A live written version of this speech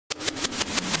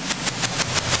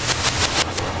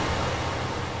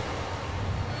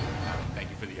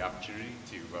the opportunity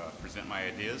to present my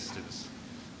ideas to this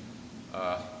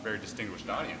very distinguished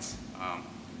audience. I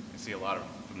see a lot of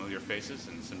familiar faces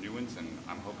and some new ones, and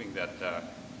I'm hoping that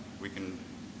we can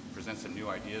present some new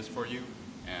ideas for you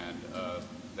and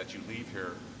that you leave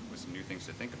here with some new things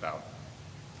to think about.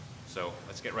 So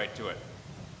let's get right to it.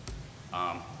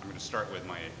 I'm going to start with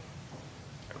my,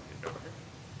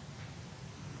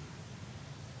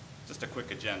 just a quick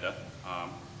agenda.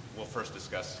 We'll first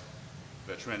discuss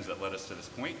the trends that led us to this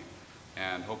point,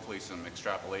 and hopefully some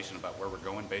extrapolation about where we're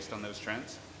going based on those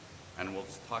trends. And we'll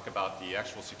talk about the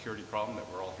actual security problem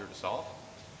that we're all here to solve.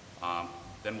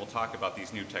 Then we'll talk about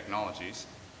these new technologies.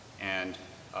 And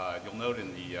you'll note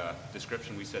in the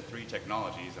description we said 3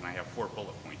 technologies, and I have 4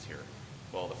 bullet points here.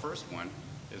 Well, the first one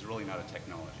is really not a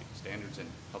technology, standards and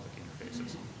public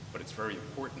interfaces, but it's very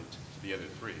important to the other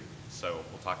 3. So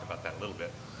we'll talk about that a little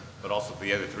bit. But also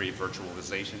the other 3,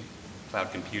 virtualization, cloud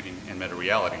computing, and meta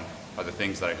reality, are the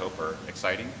things that I hope are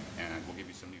exciting, and we'll give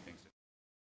you some new things.